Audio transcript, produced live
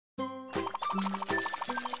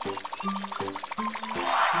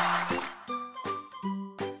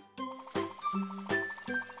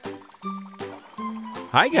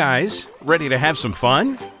Hi guys, ready to have some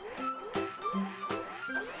fun?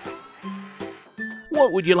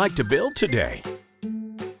 What would you like to build today?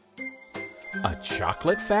 A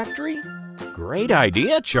chocolate factory? Great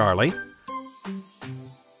idea, Charlie.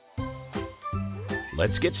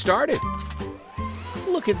 Let's get started.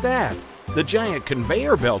 Look at that. The giant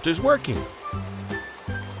conveyor belt is working.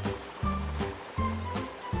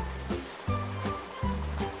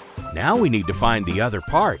 Now we need to find the other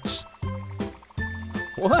parts.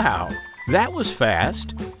 Wow, that was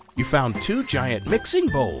fast. You found 2 giant mixing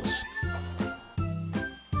bowls.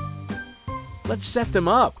 Let's set them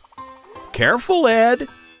up. Careful, Ed.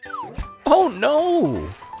 Oh, no.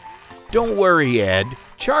 Don't worry, Ed.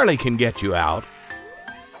 Charlie can get you out.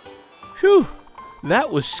 Phew, that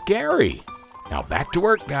was scary. Now back to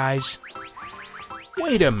work, guys.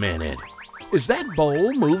 Wait a minute. Is that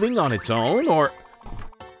bowl moving on its own, or...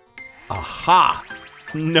 Aha!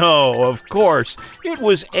 No, of course. It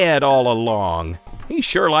was Ed all along. He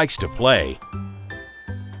sure likes to play.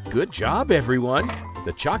 Good job, everyone.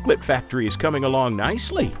 The chocolate factory is coming along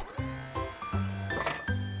nicely.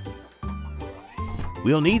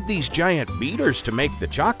 We'll need these giant beaters to make the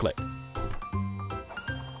chocolate.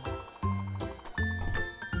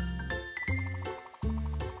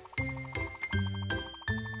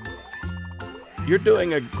 You're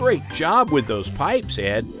doing a great job with those pipes,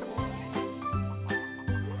 Ed.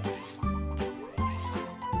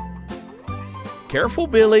 Careful,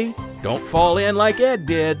 Billy. Don't fall in like Ed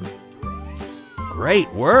did.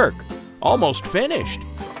 Great work. Almost finished.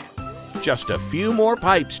 Just a few more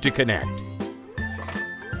pipes to connect.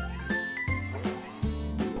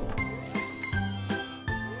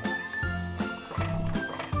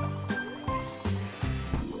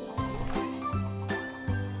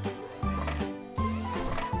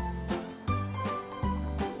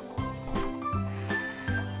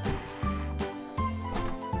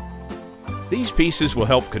 These pieces will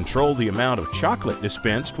help control the amount of chocolate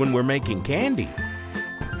dispensed when we're making candy.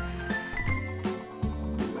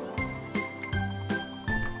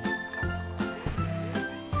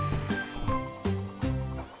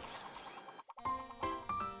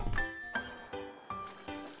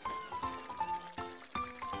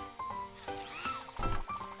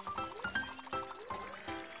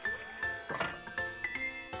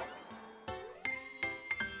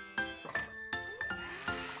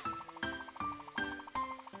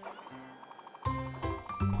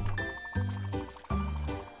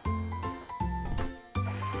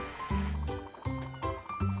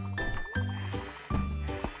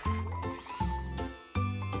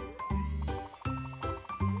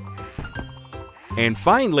 And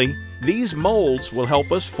finally, these molds will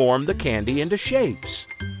help us form the candy into shapes.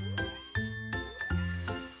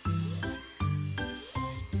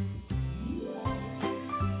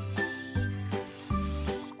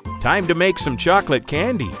 Time to make some chocolate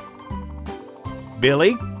candy.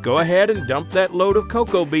 Billy, go ahead and dump that load of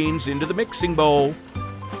cocoa beans into the mixing bowl.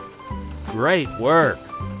 Great work.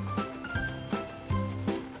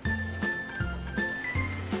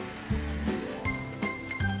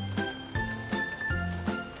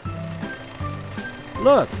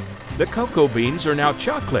 Look, the cocoa beans are now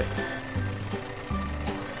chocolate.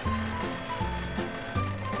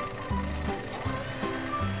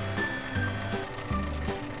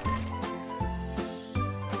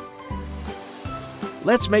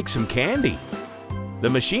 Let's make some candy. The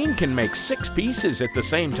machine can make 6 pieces at the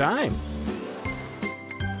same time.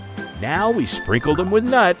 Now we sprinkle them with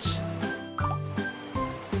nuts.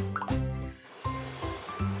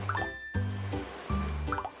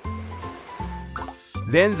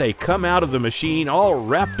 Then they come out of the machine all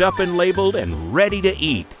wrapped up and labeled and ready to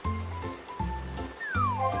eat.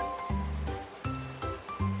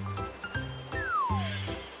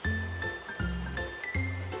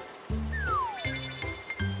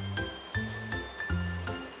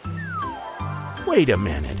 Wait a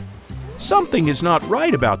minute. Something is not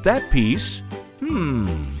right about that piece.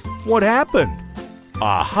 What happened?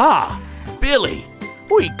 Aha! Billy,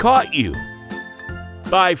 we caught you.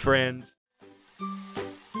 Bye, friends.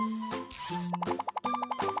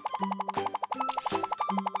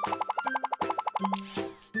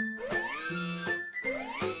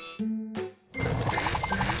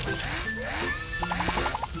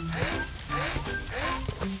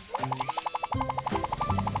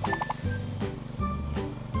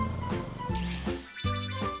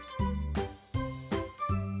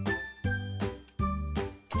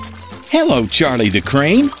 Hello, Charlie the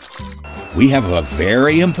Crane. We have a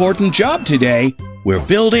very important job today. we're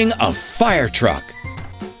building a fire truck.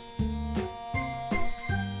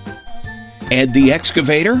 Ed the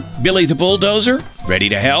excavator, Billy the bulldozer, ready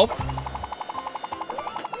to help?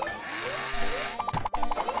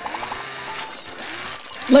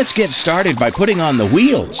 Let's get started by putting on the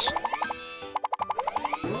wheels.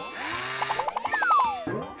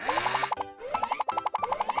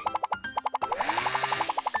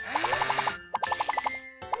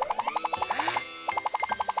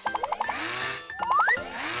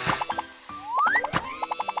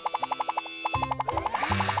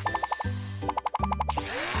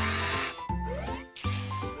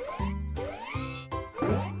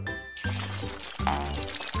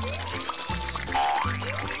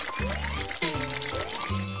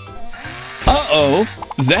 Uh-oh,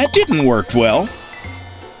 that didn't work well.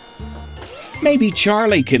 Maybe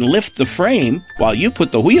Charlie can lift the frame while you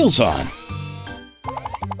put the wheels on.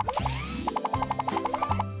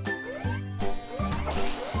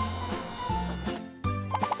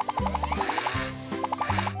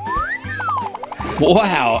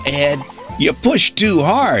 Wow, Ed, you pushed too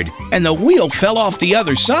hard and the wheel fell off the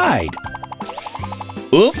other side.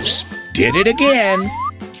 Oops, did it again.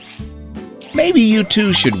 Maybe you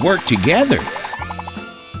two should work together.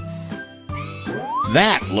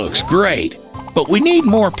 That looks great, but we need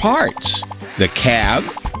more parts. The cab,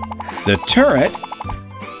 the turret,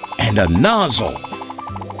 and a nozzle.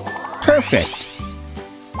 Perfect.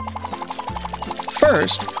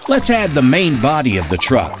 First, let's add the main body of the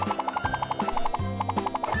truck.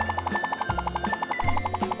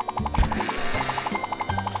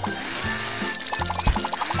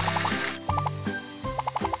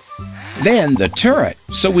 Then the turret,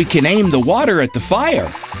 so we can aim the water at the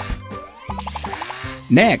fire.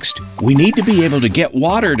 Next, we need to be able to get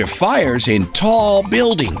water to fires in tall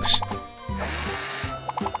buildings.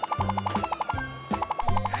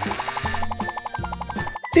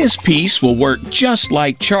 This piece will work just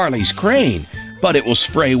like Charlie's crane, but it will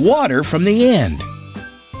spray water from the end.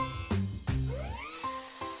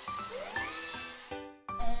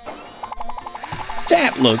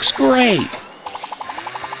 That looks great!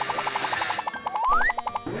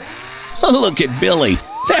 Look at Billy.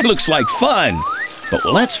 That looks like fun. But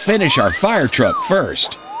let's finish our fire truck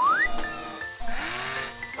first.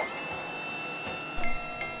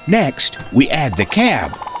 Next, we add the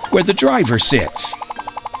cab, where the driver sits.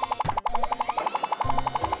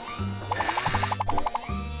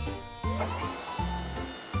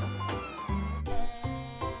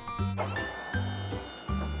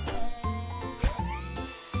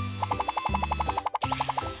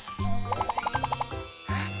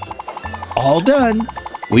 All done.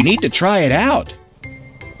 We need to try it out.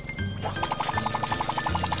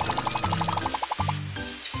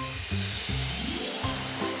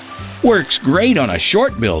 Works great on a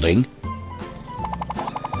short building.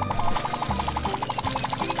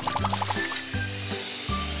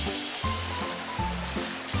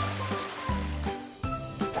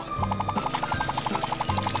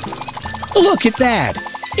 Look at that.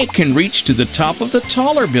 It can reach to the top of the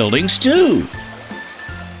taller buildings too.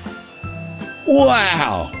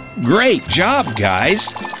 Wow! Great job,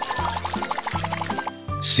 guys!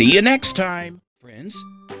 See you next time! Friends,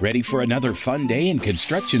 ready for another fun day in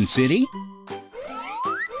Construction City?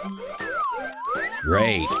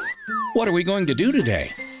 Great! What are we going to do today?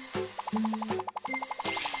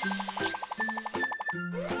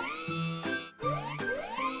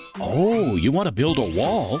 Oh, you want to build a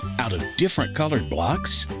wall out of different colored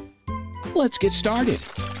blocks? Let's get started.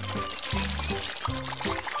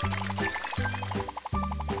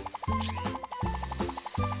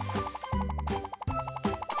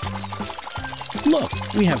 Look,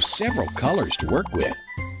 we have several colors to work with.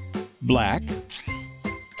 Black,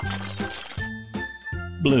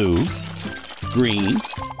 blue, green,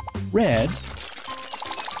 red,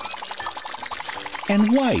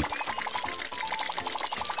 and white.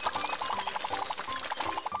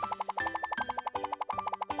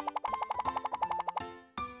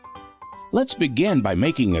 Let's begin by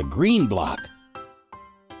making a green block.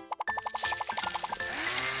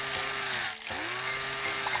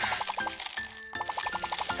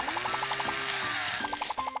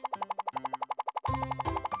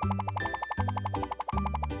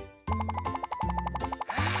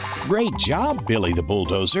 Great job, Billy the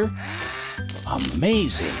bulldozer.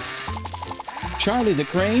 Amazing. Charlie the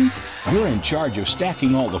crane, you're in charge of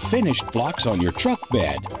stacking all the finished blocks on your truck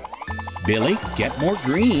bed. Billy, get more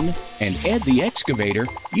green, and Ed the excavator,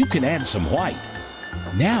 you can add some white.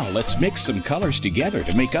 Now let's mix some colors together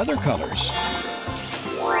to make other colors.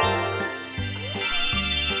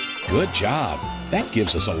 Good job. That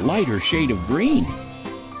gives us a lighter shade of green.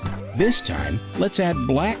 This time, let's add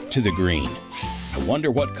black to the green. I wonder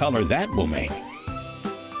what color that will make.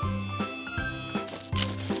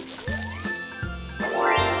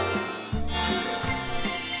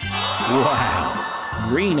 Wow!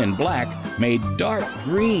 Green and black made dark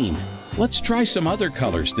green. Let's try some other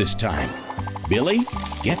colors this time. Billy,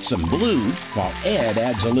 get some blue while Ed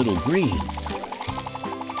adds a little green.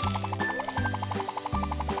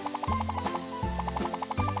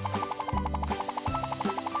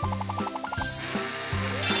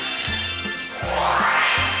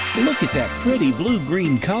 Look at that pretty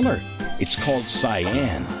blue-green color. It's called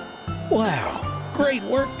cyan. Wow, great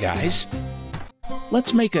work, guys.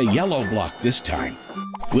 Let's make a yellow block this time.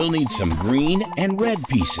 We'll need some green and red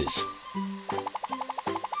pieces.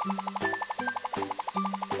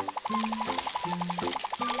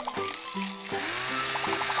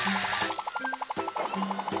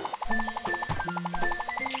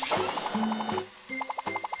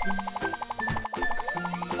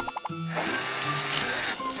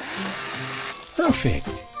 Perfect.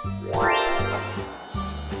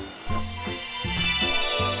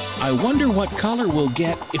 I wonder what color we'll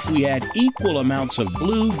get if we add equal amounts of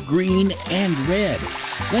blue, green, and red.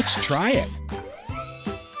 Let's try it.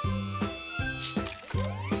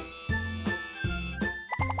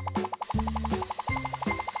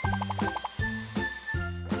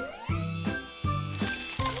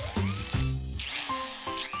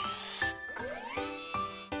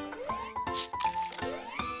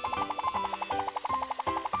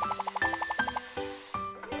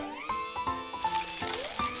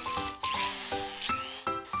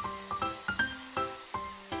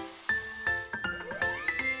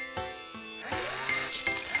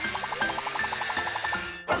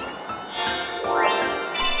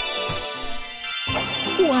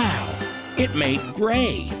 Wow, it made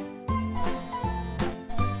gray.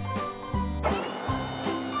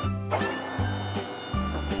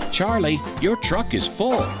 Charlie, your truck is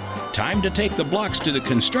full. Time to take the blocks to the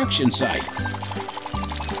construction site.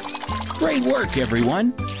 Great work,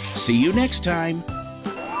 everyone. See you next time.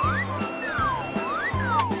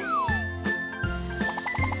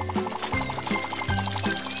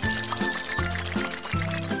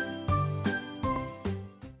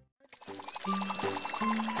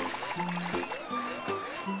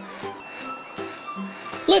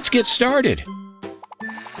 Let's get started.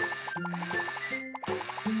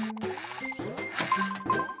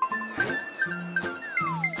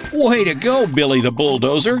 Way to go, Billy the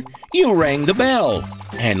bulldozer. You rang the bell.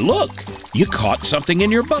 And look, you caught something in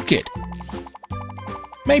your bucket.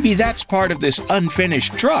 Maybe that's part of this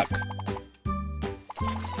unfinished truck.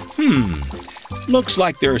 Looks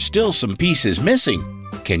like there are still some pieces missing.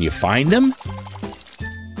 Can you find them?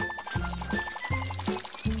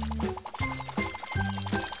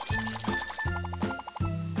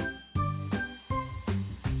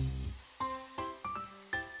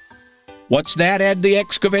 What's that, Ed the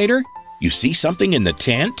excavator? You see something in the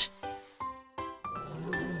tent?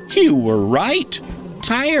 You were right.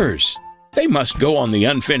 Tires. They must go on the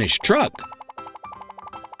unfinished truck.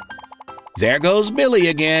 There goes Billy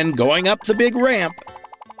again, going up the big ramp.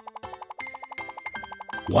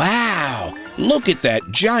 Wow! Look at that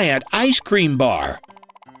giant ice cream bar.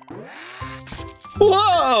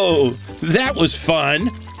 Whoa! That was fun.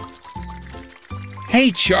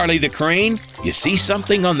 Hey, Charlie the crane, you see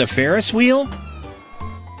something on the Ferris wheel?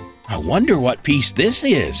 I wonder what piece this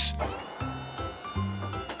is.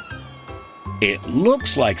 It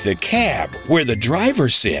looks like the cab where the driver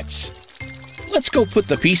sits. Let's go put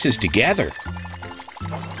the pieces together.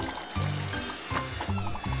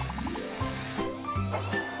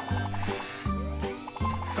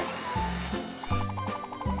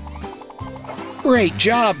 Great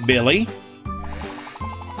job, Billy.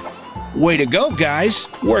 Way to go, guys,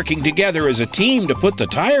 working together as a team to put the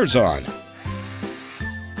tires on.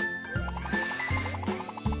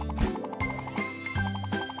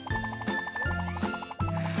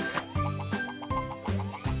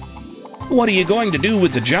 What are you going to do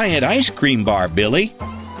with the giant ice cream bar, Billy?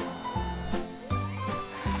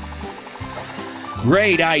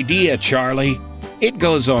 Great idea, Charlie. It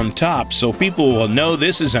goes on top so people will know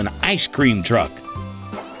this is an ice cream truck.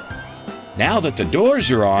 Now that the doors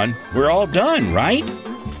are on, we're all done, right?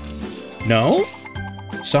 No?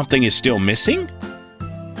 Something is still missing?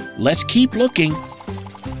 Let's keep looking.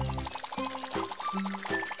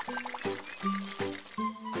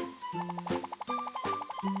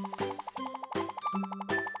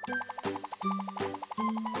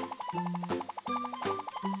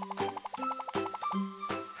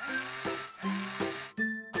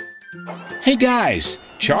 Hey guys,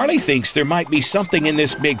 Charlie thinks there might be something in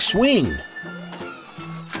this big swing.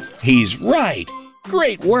 He's right.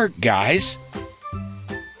 Great work, guys.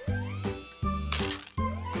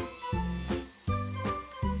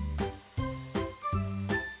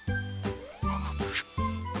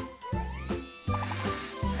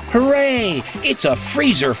 Hooray! It's a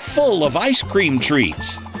freezer full of ice cream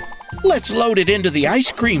treats. Let's load it into the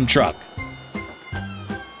ice cream truck.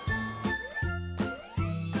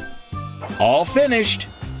 All finished.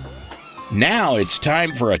 Now it's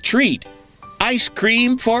time for a treat. Ice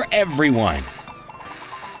cream for everyone.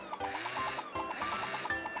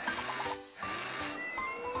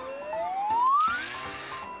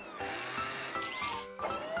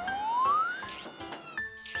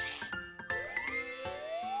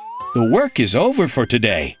 The work is over for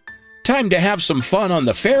today. Time to have some fun on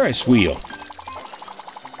the Ferris wheel.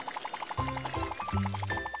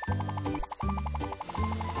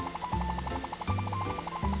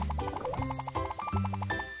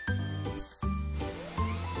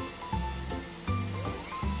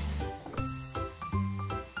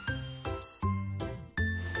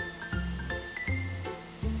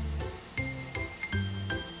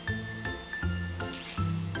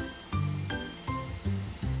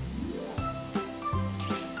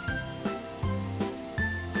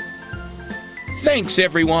 Thanks,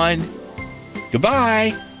 everyone.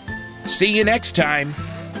 Goodbye. See you next time.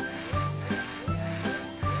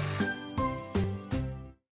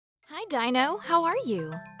 Hi, Dino. How are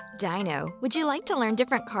you? Dino, would you like to learn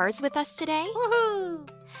different cars with us today? Woohoo!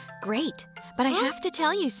 Great, but I have to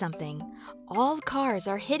tell you something. All cars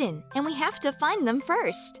are hidden, and we have to find them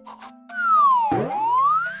first.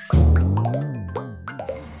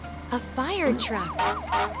 A fire truck.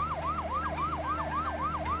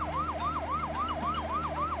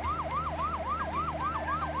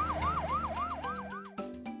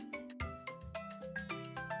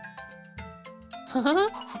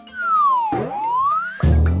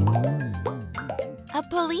 A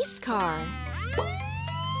police car.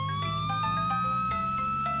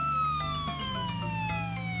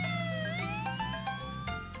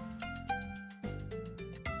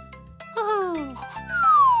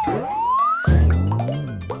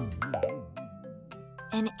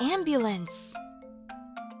 An ambulance.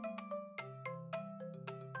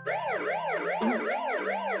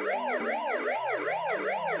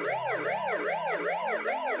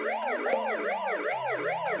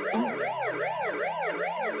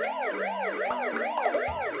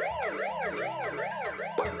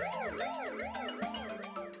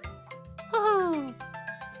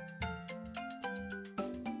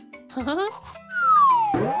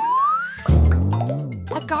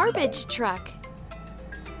 A garbage truck.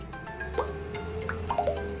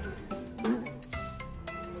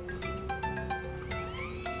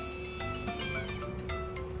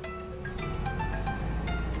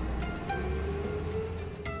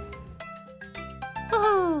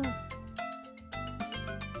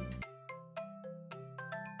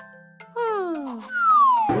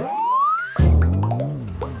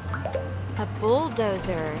 A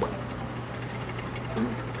bulldozer.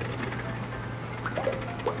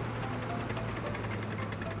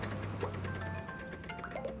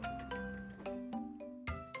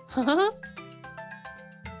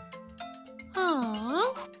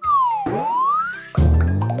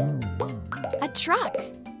 A truck.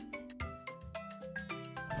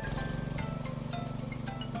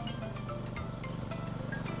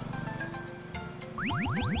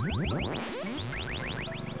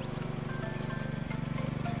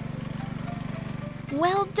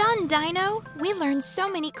 Well done, Dino! We learned so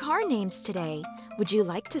many car names today. Would you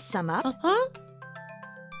like to sum up?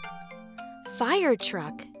 Fire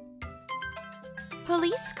truck.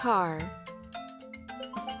 Police car.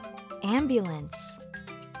 Ambulance.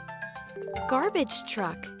 Garbage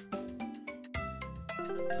truck.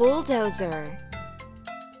 Bulldozer.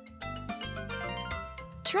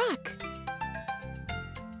 Truck.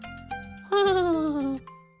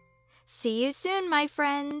 See you soon, my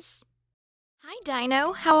friends. Hi,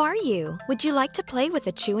 Dino. How are you? Would you like to play with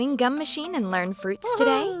a chewing gum machine and learn fruits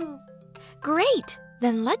today? Great!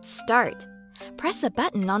 Then let's start. Press a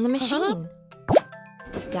button on the machine.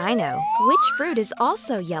 Dino, which fruit is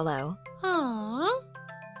also yellow?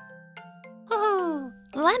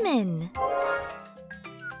 Lemon.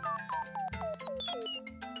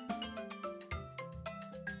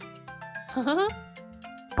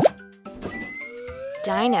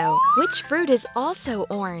 Dino, which fruit is also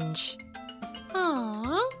orange?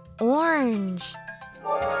 Orange.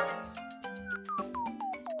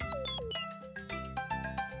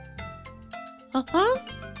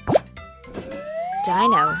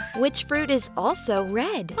 Dino, which fruit is also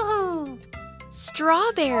red?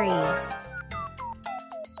 Strawberry.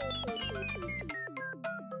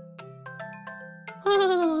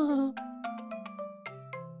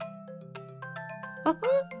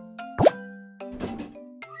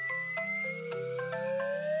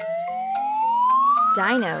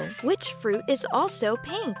 Dino, which fruit is also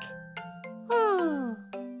pink?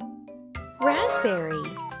 Raspberry.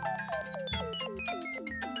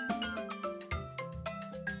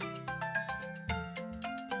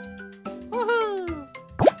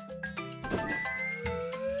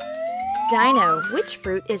 Dino, which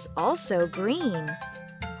fruit is also green?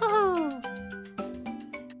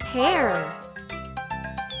 Pear.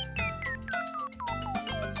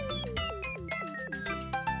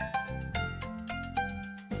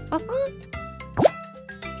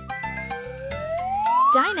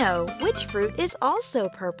 Dino, which fruit is also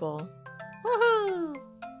purple?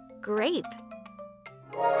 Grape.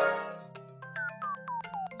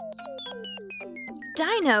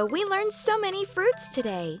 Dino, we learned so many fruits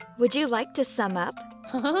today. Would you like to sum up?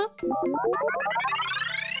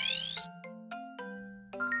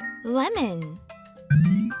 Lemon.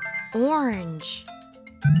 Orange.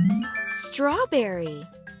 Strawberry.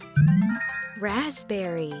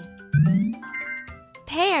 Raspberry.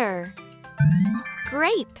 Pear.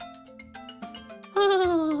 Grape.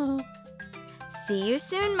 See you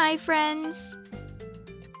soon, my friends.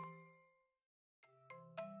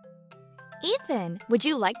 Ethan, would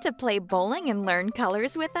you like to play bowling and learn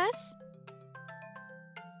colors with us?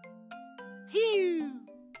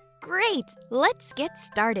 Great! Let's get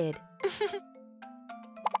started.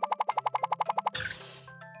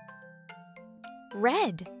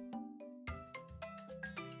 Red.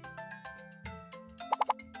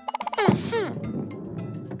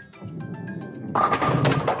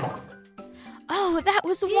 Oh, that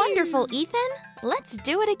was wonderful, Ethan! Let's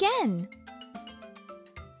do it again.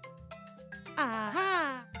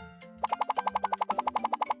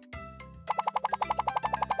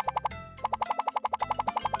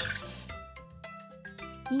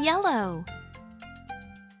 Yellow.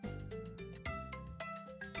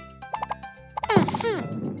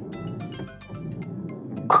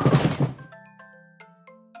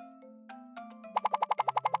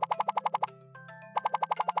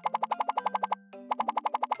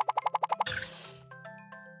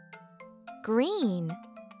 Green.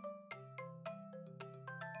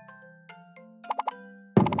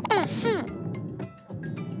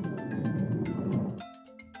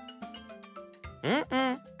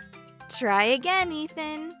 Try again,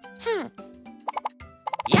 Ethan.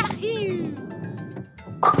 Yahoo!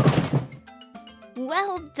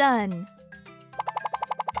 Well done.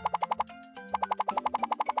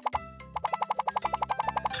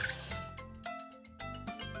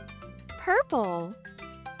 Purple.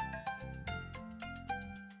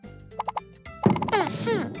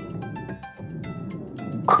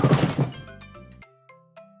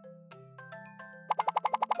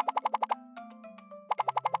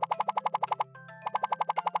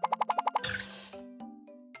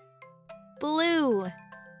 Blue.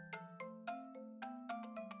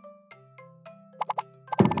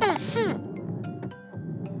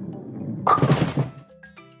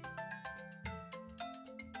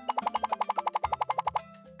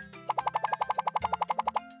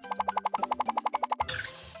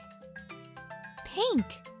 Pink.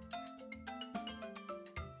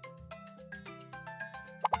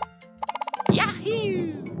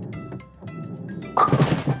 Yahoo!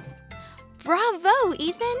 Bravo,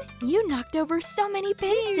 Ethan! You knocked over so many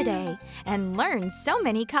pins today and learned so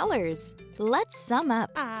many colors. Let's sum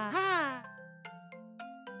up.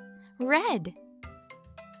 Red.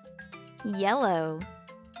 Yellow.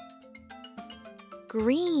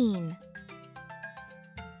 Green.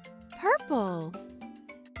 Purple.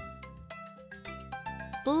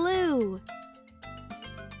 Blue.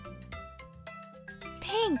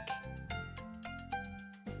 Pink.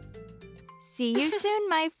 See you soon,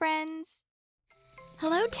 my friends.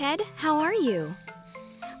 Hello, Ted. How are you?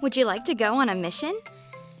 Would you like to go on a mission?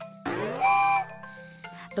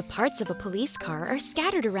 The parts of a police car are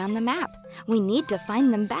scattered around the map. We need to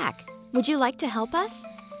find them back. Would you like to help us?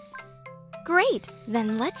 Great!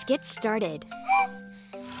 Then let's get started.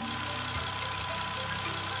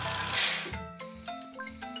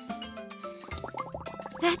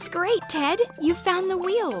 That's great, Ted! You found the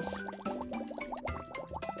wheels.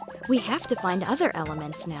 We have to find other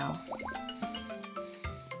elements now.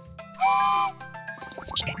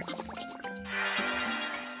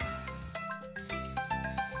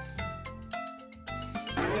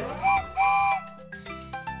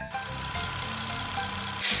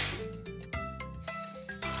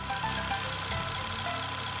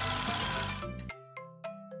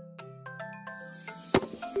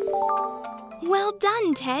 Well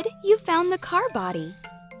done, Ted! You found the car body.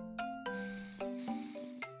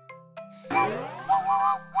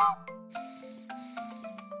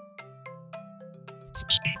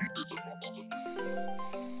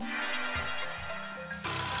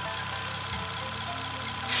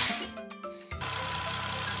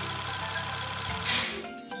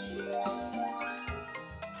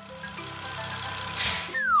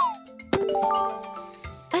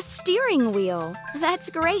 steering wheel.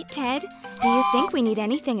 That's great, Ted. Do you think we need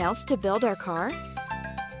anything else to build our car?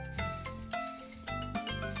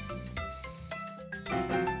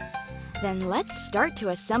 Then let's start to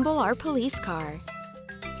assemble our police car.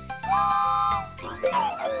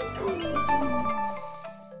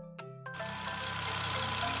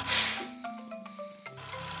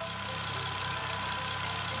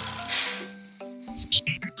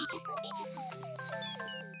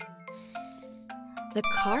 The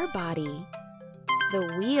car body,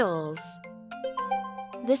 the wheels,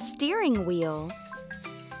 the steering wheel.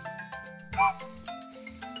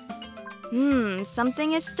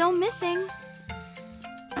 Something is still missing.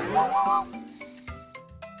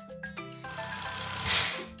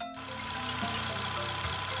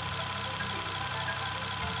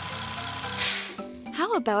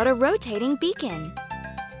 How about a rotating beacon?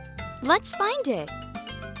 Let's find it.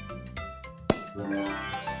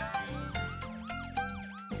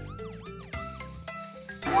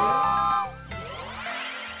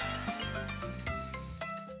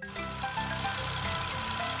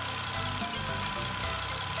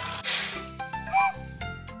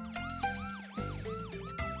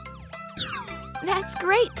 That's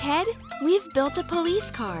great, Ted. We've built a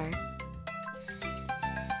police car.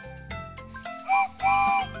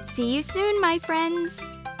 See you soon, my friends.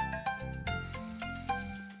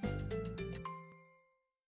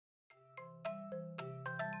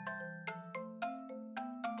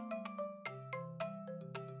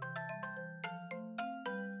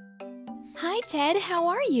 Hi, Ted. How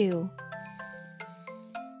are you?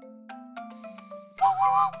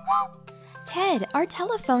 Ted, our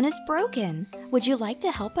telephone is broken. Would you like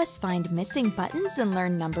to help us find missing buttons and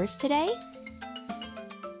learn numbers today?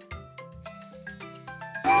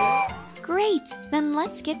 Great! Then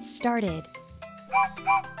let's get started.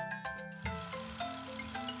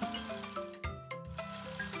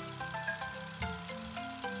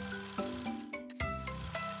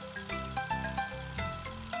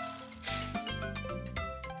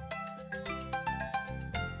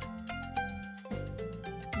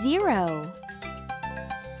 Zero.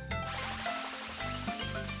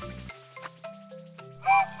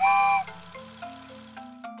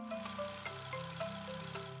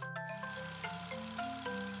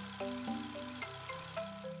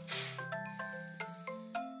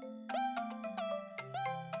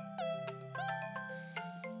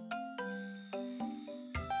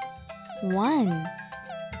 One.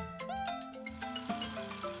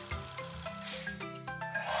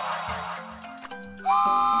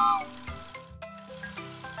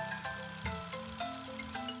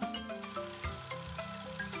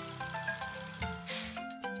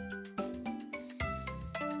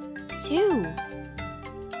 Two.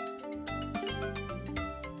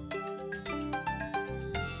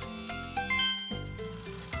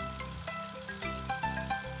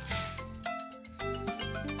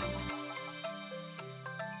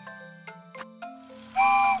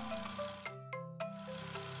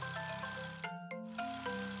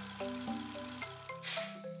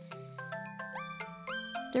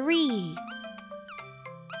 Three.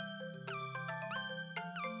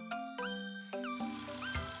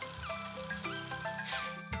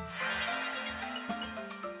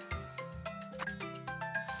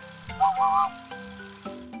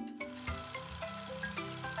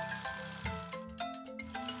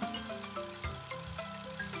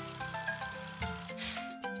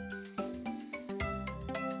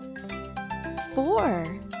 Four.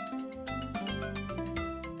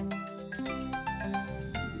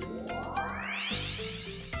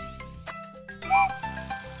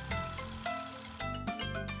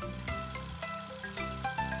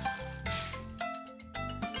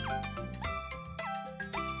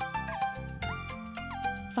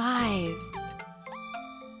 Five.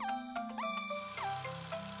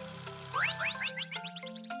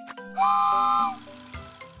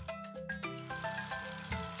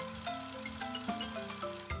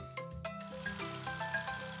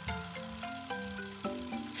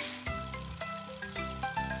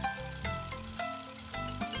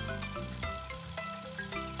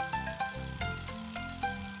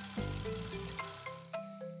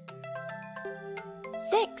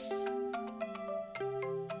 Six.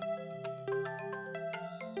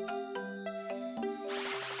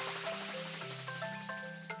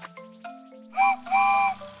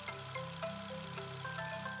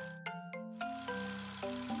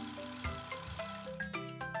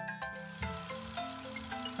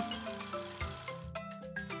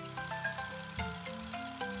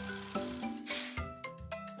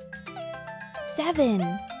 Seven.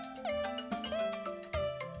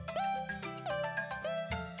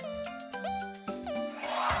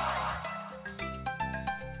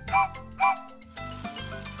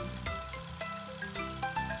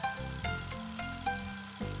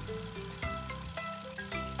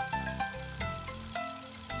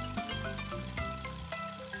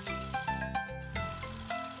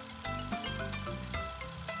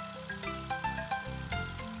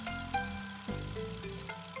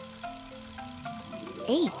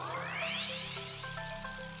 8.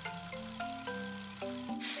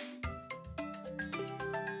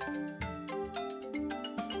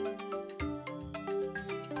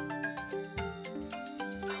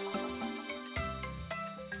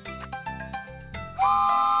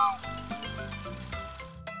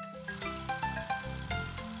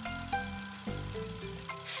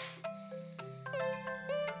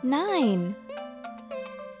 9.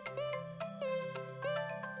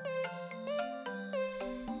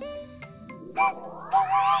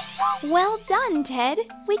 Well done, Ted!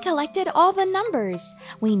 We collected all the numbers.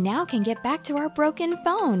 We now can get back to our broken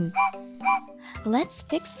phone. Let's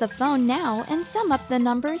fix the phone now and sum up the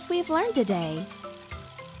numbers we've learned today.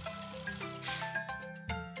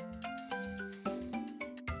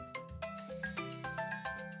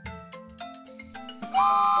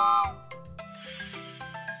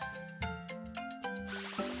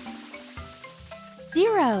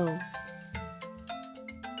 Zero.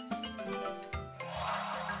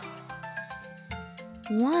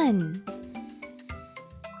 1.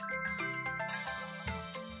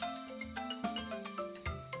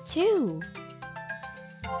 2.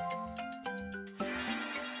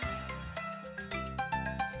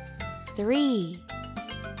 3.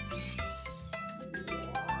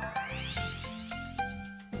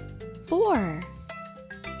 4.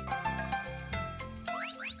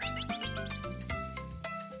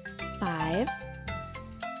 5.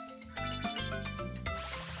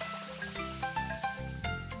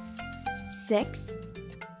 6.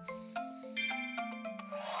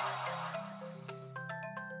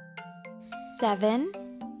 7.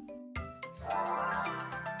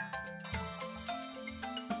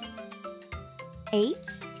 8.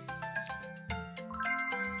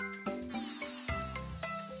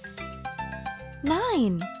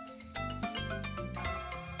 9.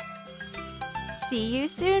 See you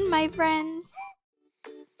soon, my friends.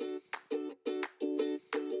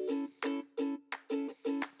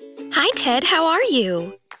 Hi, Ted. How are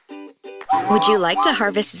you? Would you like to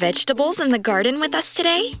harvest vegetables in the garden with us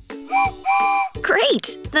today?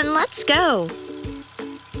 Great! Then let's go.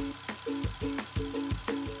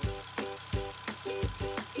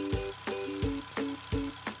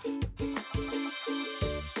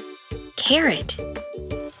 Carrot.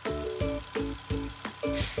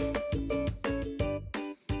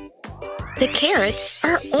 The carrots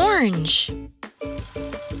are orange.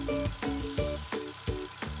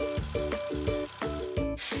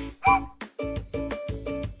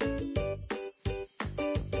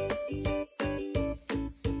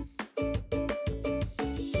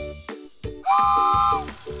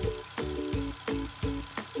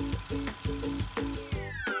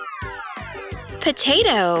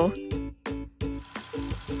 Potato.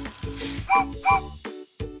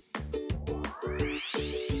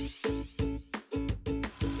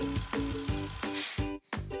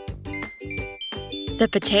 The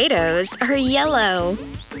potatoes are yellow.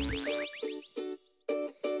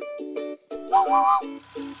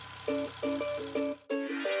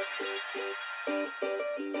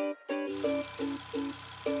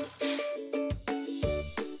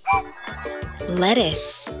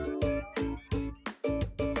 Lettuce.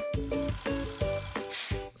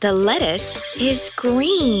 The lettuce is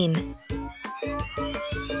green.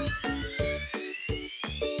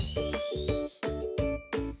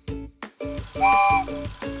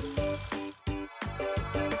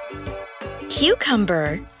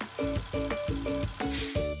 Cucumber.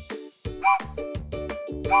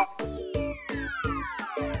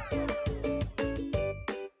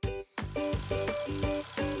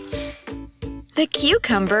 The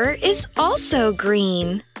cucumber is also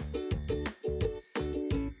green.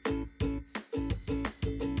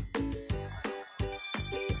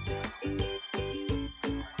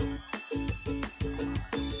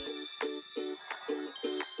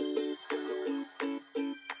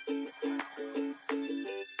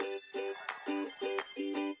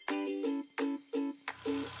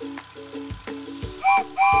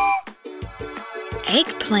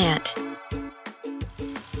 Eggplant.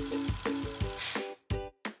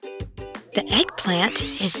 The eggplant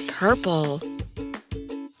is purple.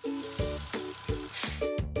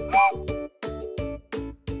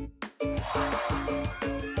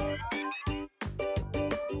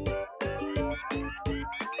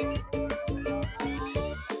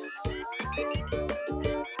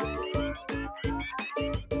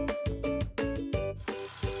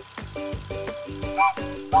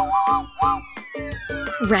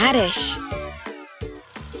 Radish.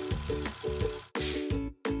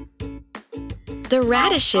 The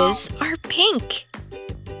radishes are pink.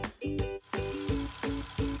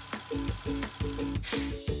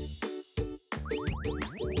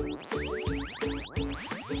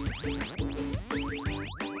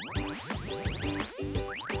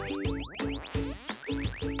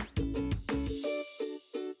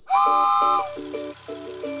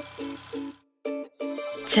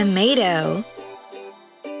 Tomato.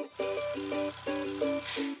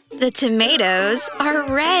 The tomatoes are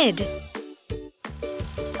red.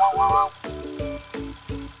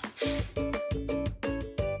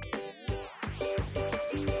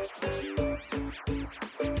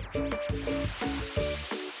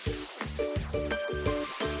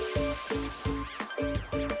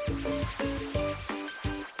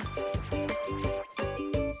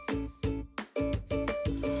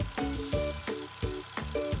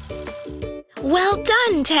 Well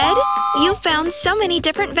done, Ted! You found so many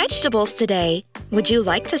different vegetables today. Would you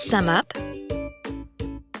like to sum up?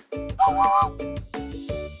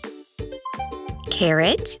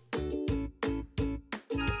 Carrot,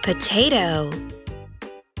 potato,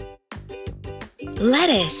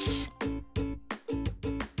 lettuce,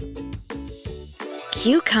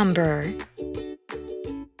 cucumber,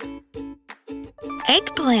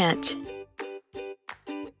 eggplant,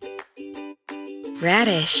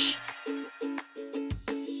 radish,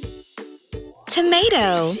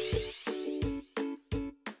 tomato.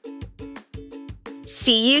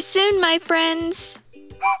 See you soon, my friends!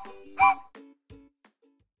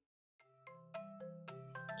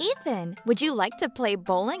 Ethan, would you like to play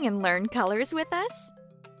bowling and learn colors with us?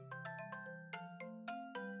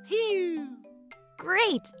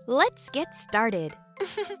 Great! Let's get started.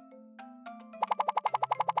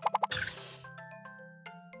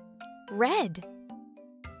 Red.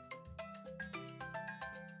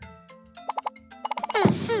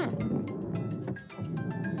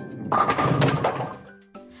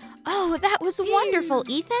 Oh, that was wonderful,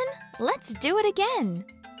 Ethan! Let's do it again.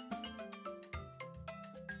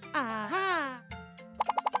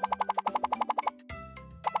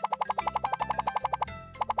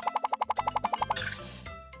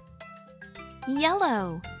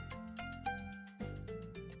 Yellow.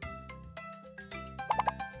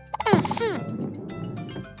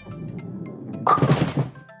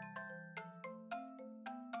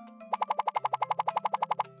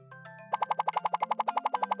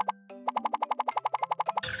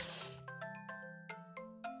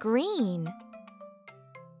 Green.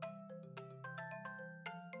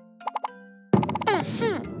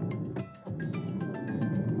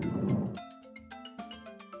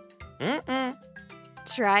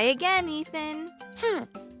 Try again, Ethan.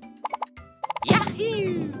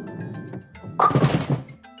 Yahoo!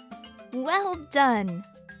 Well done.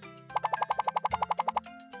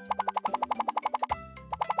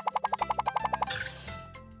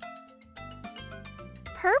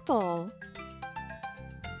 Purple.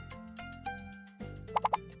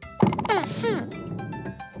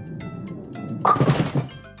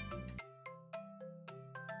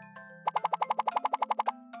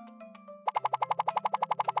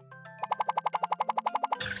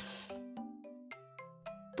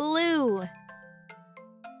 Blue.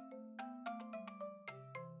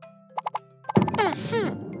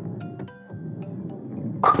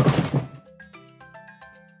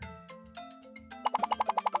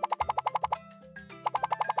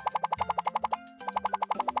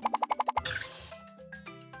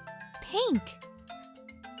 Pink.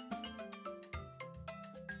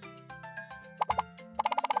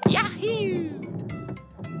 Yahoo!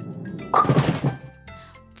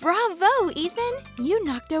 Bravo, Ethan! You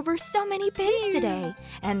knocked over so many pins today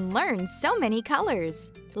and learned so many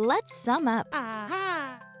colors. Let's sum up.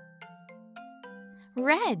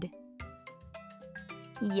 Red.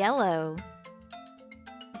 Yellow.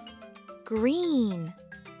 Green.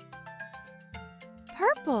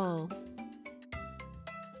 Purple.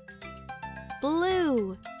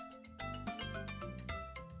 Blue.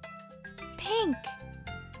 Pink.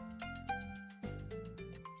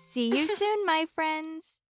 See you soon, my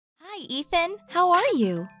friends. Hi, Ethan. How are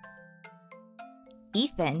you?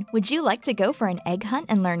 Ethan, would you like to go for an egg hunt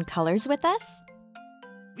and learn colors with us?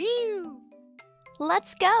 Whew.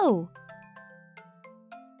 Let's go.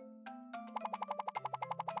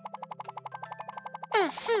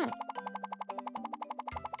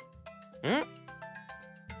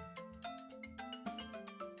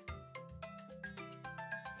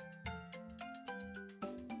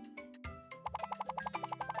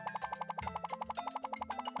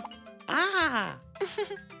 Ah!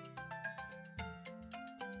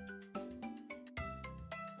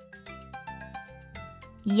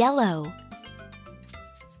 Yellow.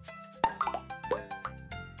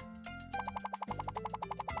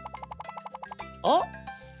 Oh!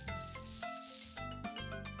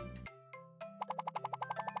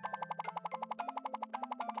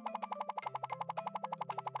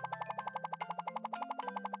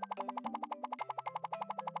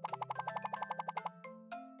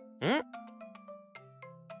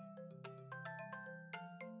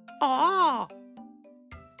 Oh.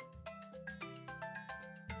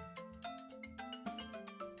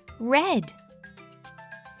 Red.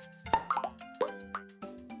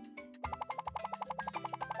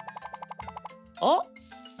 Oh.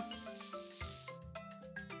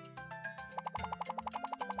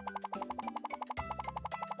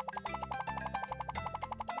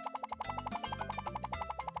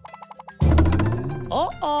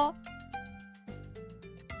 Oh.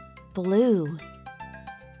 Blue.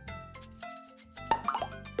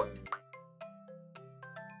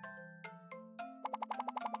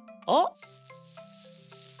 Oh.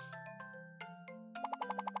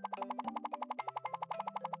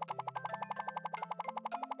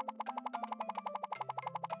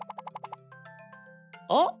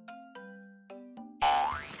 Oh.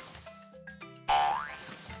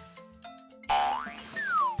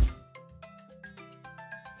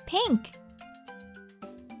 Pink.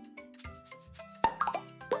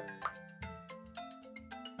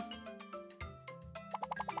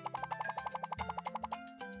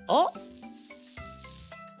 Oh.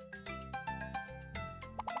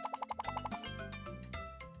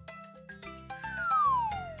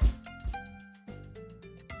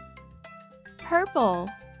 Purple.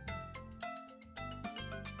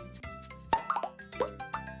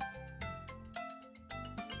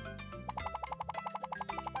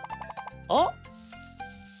 Oh.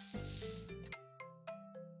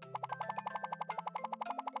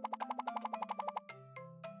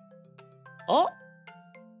 Oh.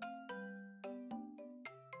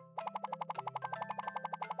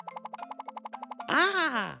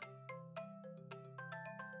 Ah.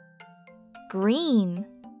 Green.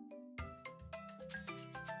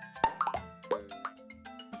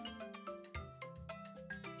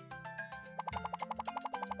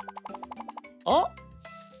 Oh.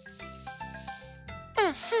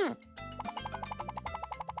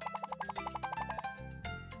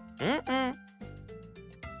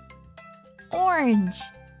 Orange.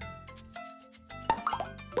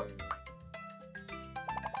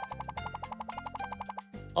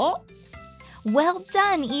 Oh. Well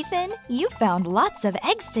done, Ethan! You found lots of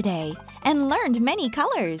eggs today and learned many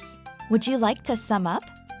colors. Would you like to sum up?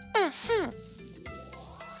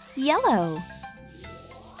 Yellow.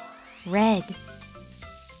 Red.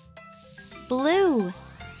 Blue.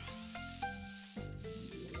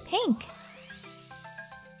 Pink.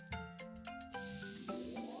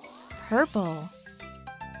 Purple.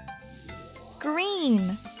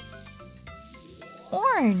 Green.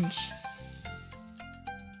 Orange.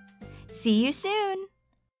 See you soon!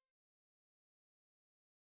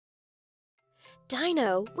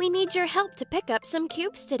 Dino, we need your help to pick up some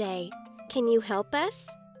cubes today. Can you help us?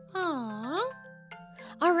 Aww.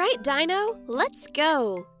 All right, Dino, let's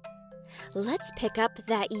go. Let's pick up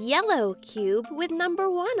that yellow cube with number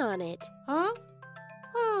 1 on it. Huh?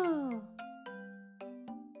 Oh.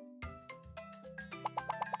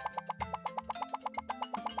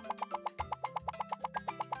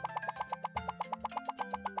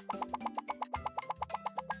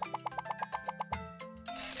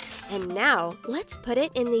 And now, let's put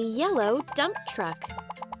it in the yellow dump truck.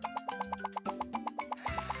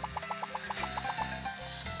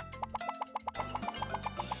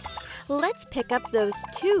 Let's pick up those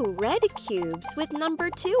 2 red cubes with number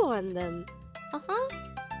 2 on them. Uh-huh.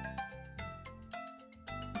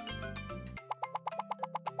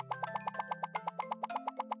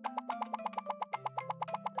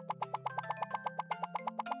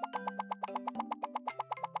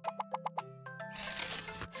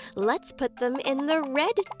 Let's put them in the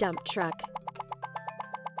red dump truck.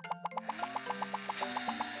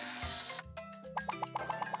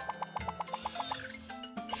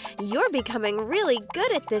 You're becoming really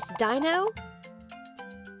good at this, Dino.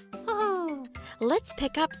 Oh. Let's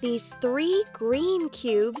pick up these 3 green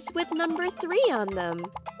cubes with number 3 on them.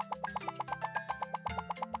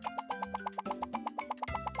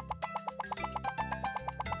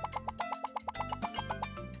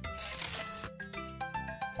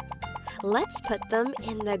 Let's put them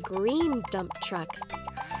in the green dump truck.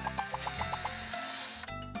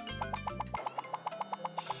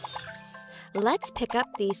 Let's pick up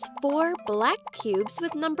these 4 black cubes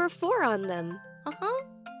with number 4 on them. Uh-huh.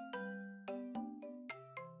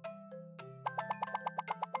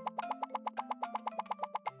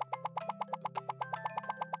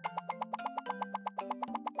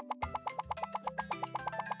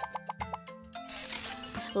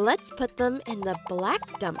 Let's put them in the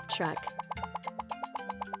black dump truck.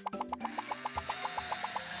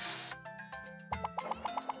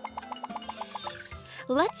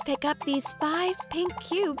 Let's pick up these 5 pink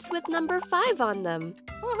cubes with number 5 on them.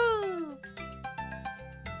 Woohoo!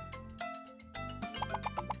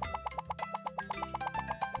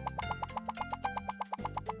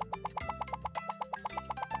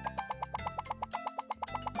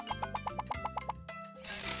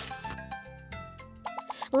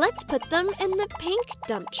 Let's put them in the pink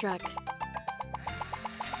dump truck.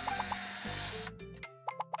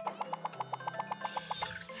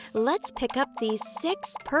 Let's pick up these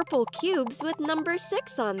 6 purple cubes with number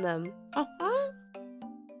 6 on them. Uh-huh.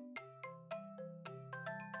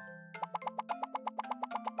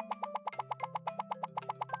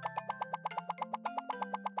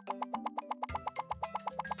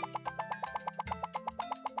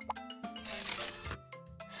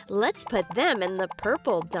 Let's put them in the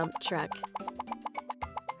purple dump truck.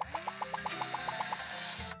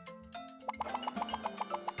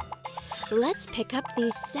 Let's pick up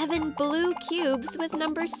these 7 blue cubes with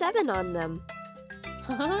number 7 on them.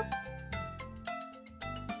 Uh-huh.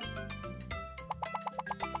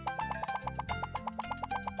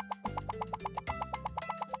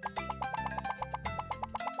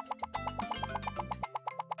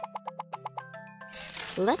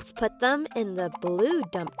 Let's put them in the blue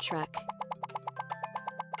dump truck.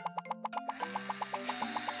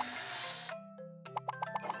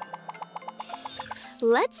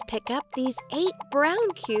 Let's pick up these 8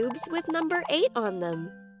 brown cubes with number 8 on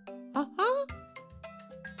them. Uh-huh.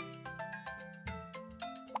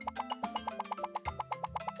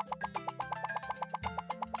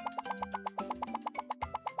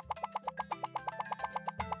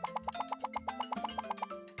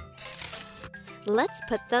 Let's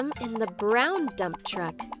put them in the brown dump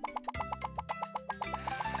truck.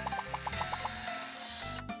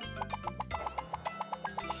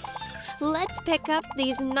 Let's pick up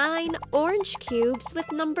these 9 orange cubes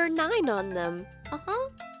with number 9 on them. Uh-huh.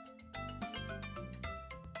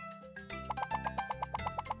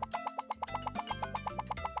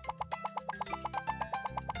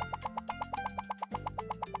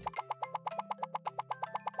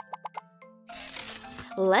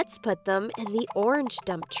 Let's put them in the orange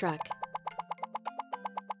dump truck.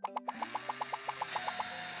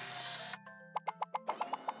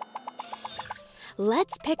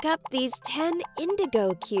 Let's pick up these 10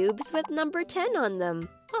 indigo cubes with number 10 on them.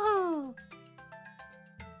 Oh.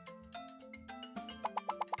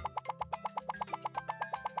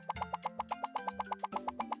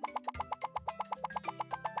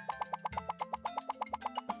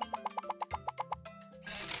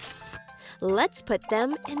 Let's put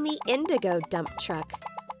them in the indigo dump truck.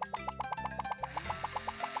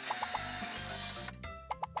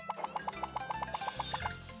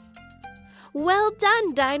 Well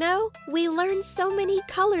done, Dino! We learned so many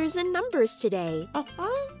colors and numbers today.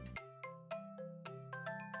 Uh-huh.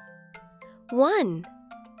 1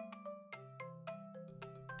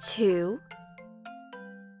 2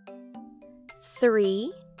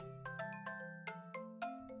 3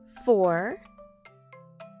 4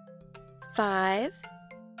 5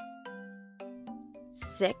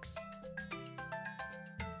 6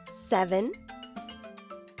 7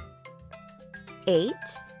 8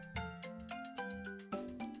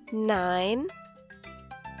 9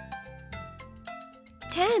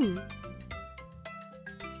 10.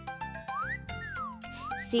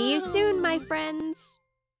 See you soon, my friends.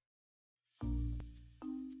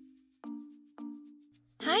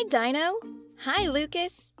 Hi, Dino. Hi,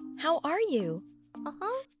 Lucas. How are you?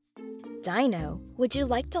 Uh-huh. Dino, would you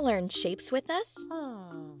like to learn shapes with us?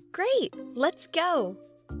 Oh. Great, let's go.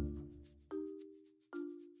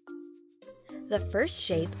 The first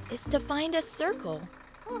shape is to find a circle.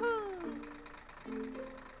 Woohoo!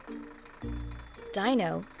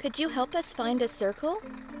 Dino, could you help us find a circle?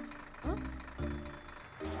 Huh?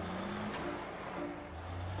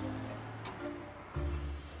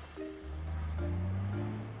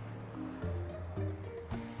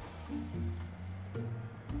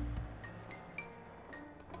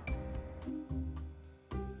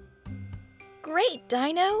 Great,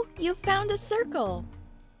 Dino, you found a circle.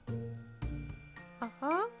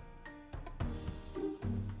 Uh-huh.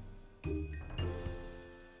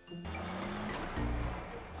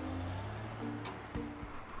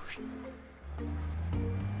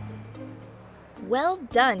 Well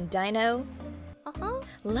done, Dino. Uh-huh.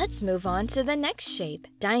 Let's move on to the next shape.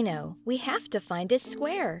 Dino, we have to find a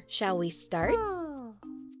square. Shall we start? Oh.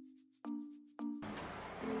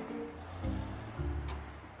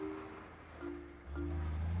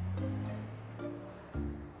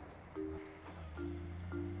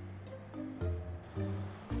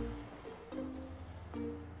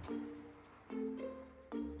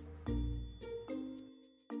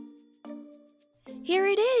 Here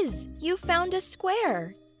it is! You found a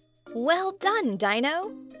square! Well done,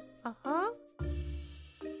 Dino! Uh-huh.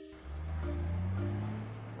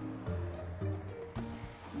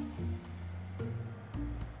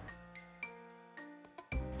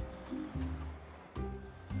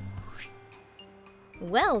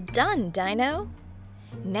 Well done, Dino!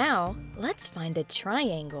 Now, let's find a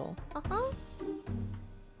triangle. Uh-huh.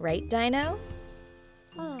 Right, Dino?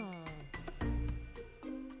 Oh.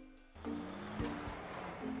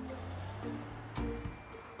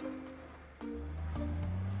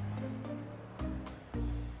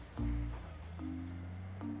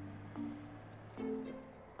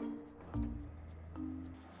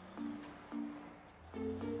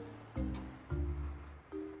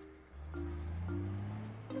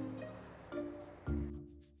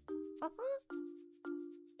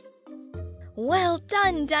 Well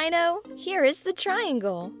done, Dino! Here is the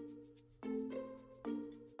triangle.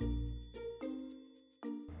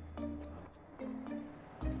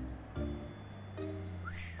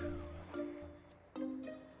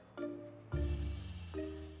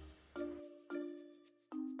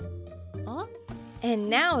 Huh? And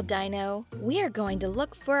now, Dino, we are going to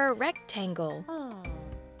look for a rectangle. Oh.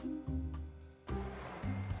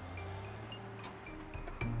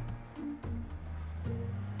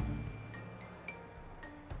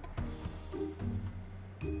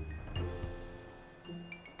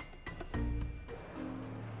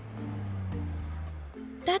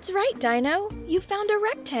 That's right, Dino. You found a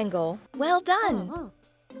rectangle. Well done. Uh-huh.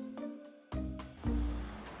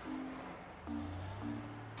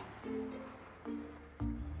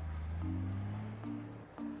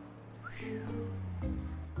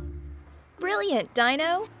 Brilliant,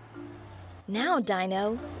 Dino. Now,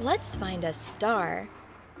 Dino, let's find a star.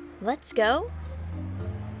 Let's go.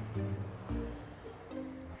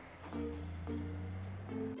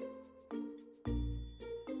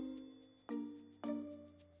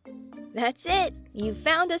 That's it. You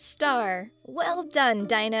found a star. Well done,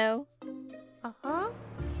 Dino. Uh-huh.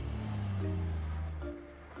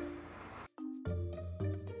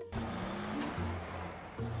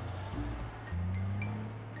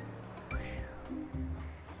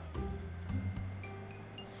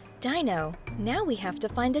 Dino, now we have to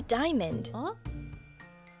find a diamond. Huh?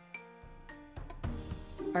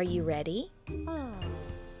 Are you ready? Oh.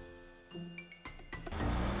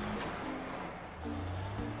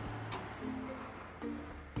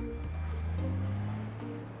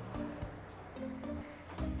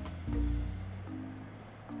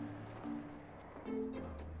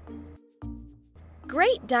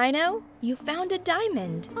 Great, Dino. You found a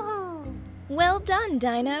diamond. Oh. Well done,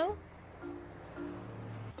 Dino.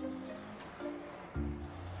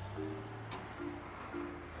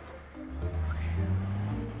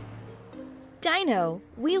 Dino,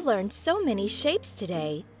 we learned so many shapes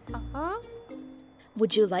today. Uh-huh.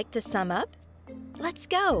 Would you like to sum up? Let's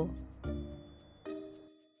go.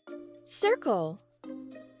 Circle.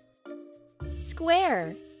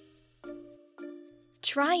 Square.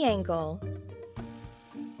 Triangle.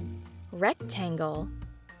 Rectangle.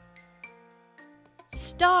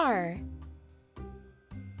 Star.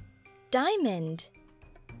 Diamond.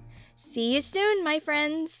 See you soon, my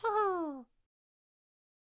friends. Oh.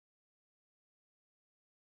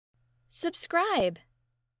 Subscribe.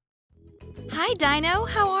 Hi, Dino.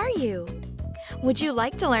 How are you? Would you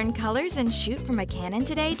like to learn colors and shoot from a cannon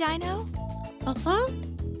today, Dino? Uh-huh.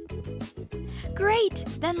 Great!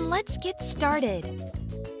 Then let's get started.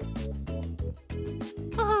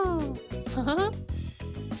 Oh. Uh-huh.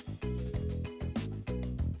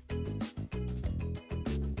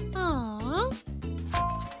 Aw.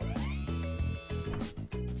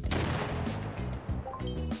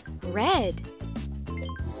 Red.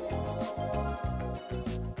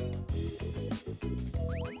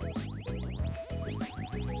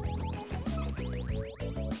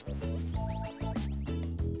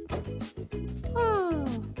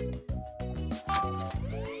 Oh.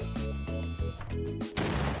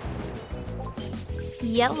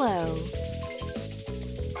 Yellow.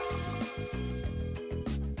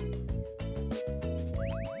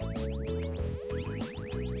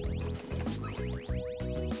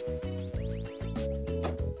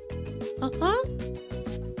 Uh-huh.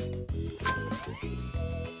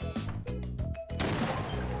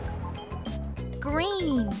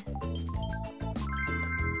 Green.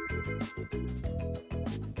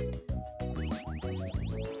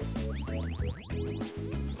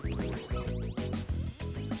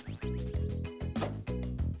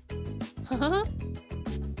 Uh-huh.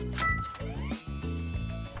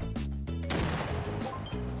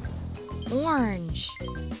 Orange.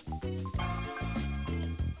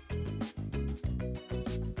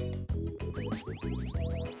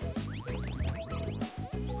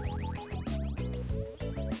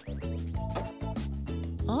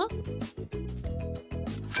 Huh?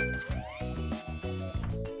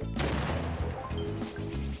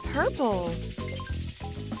 Purple.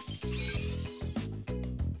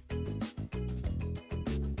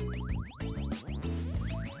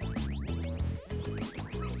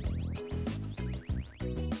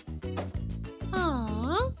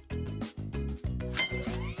 Aw.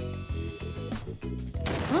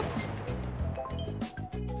 Huh?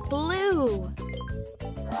 Blue.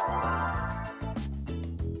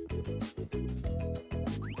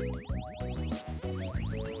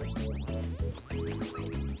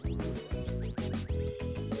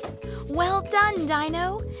 Well done,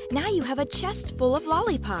 Dino! Now you have a chest full of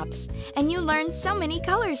lollipops, and you learned so many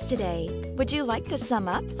colors today. Would you like to sum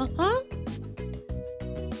up? Uh-huh.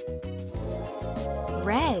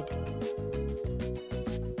 Red,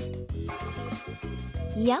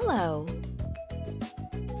 yellow,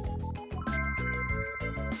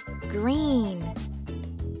 green,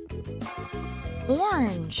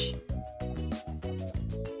 orange,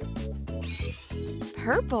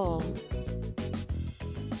 purple,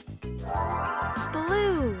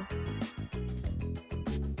 blue.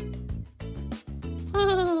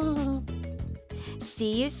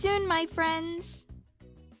 See you soon, my friends.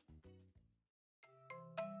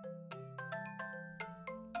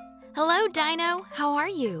 Hello, Dino. How are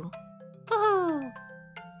you? Oh.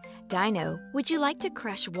 Dino, would you like to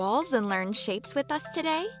crush walls and learn shapes with us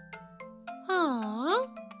today? Aw.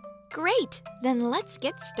 Great! Then let's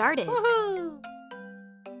get started. Woohoo.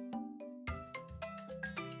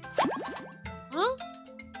 Huh?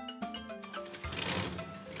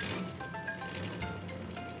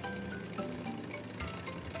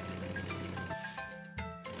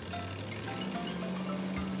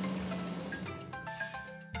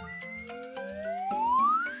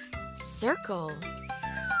 Circle.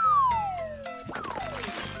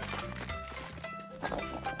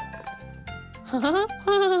 Huh?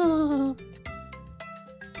 Oh.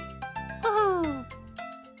 Oh.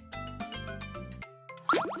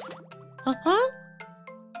 Uh-huh.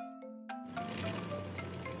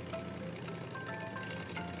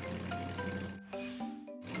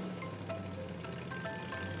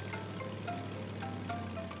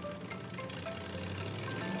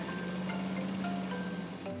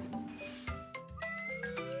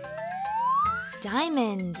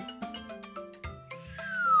 Diamond.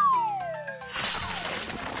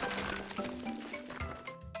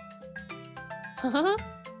 Huh?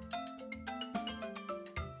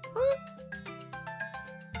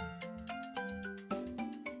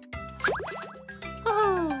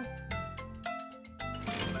 Oh.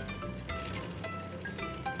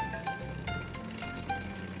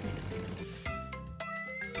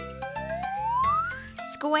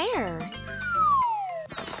 Square.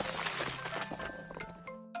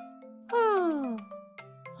 Oh.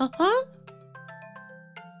 Uh-huh.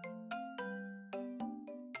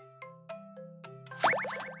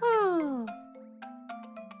 Oh.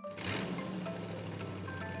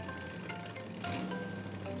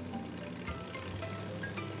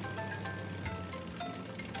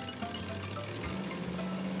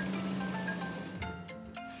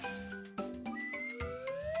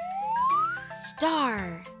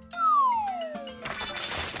 Star.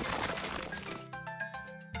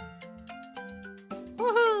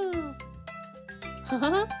 Woohoo.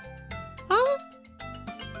 Huh? Huh?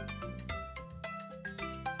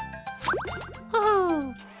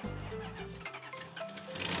 Oh.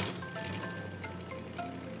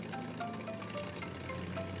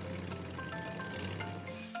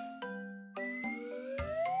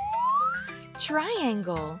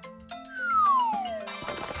 Triangle.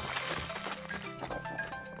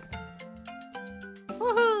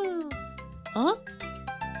 Woohoo. Huh?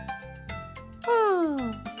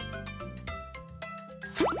 Oh.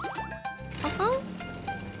 Uh-huh.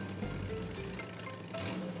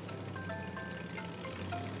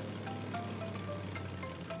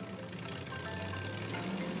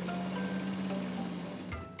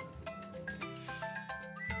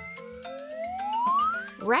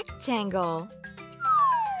 Rectangle.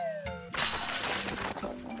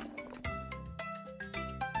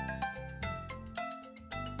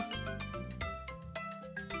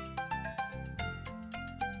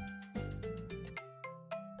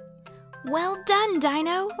 Well done,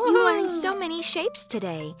 Dino! You learned so many shapes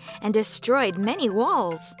today and destroyed many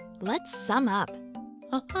walls. Let's sum up.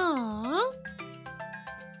 Uh-huh.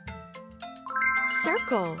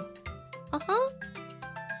 Circle, Uh-huh.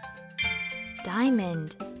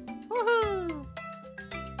 diamond, Woohoo.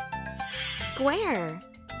 square,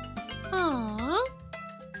 Aw.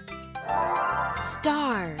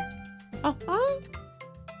 star, Uh-huh.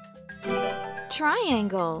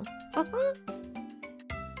 Triangle. Uh-huh.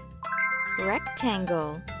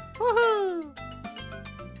 Rectangle. Woohoo!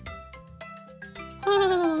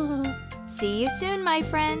 Ah. See you soon, my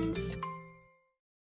friends.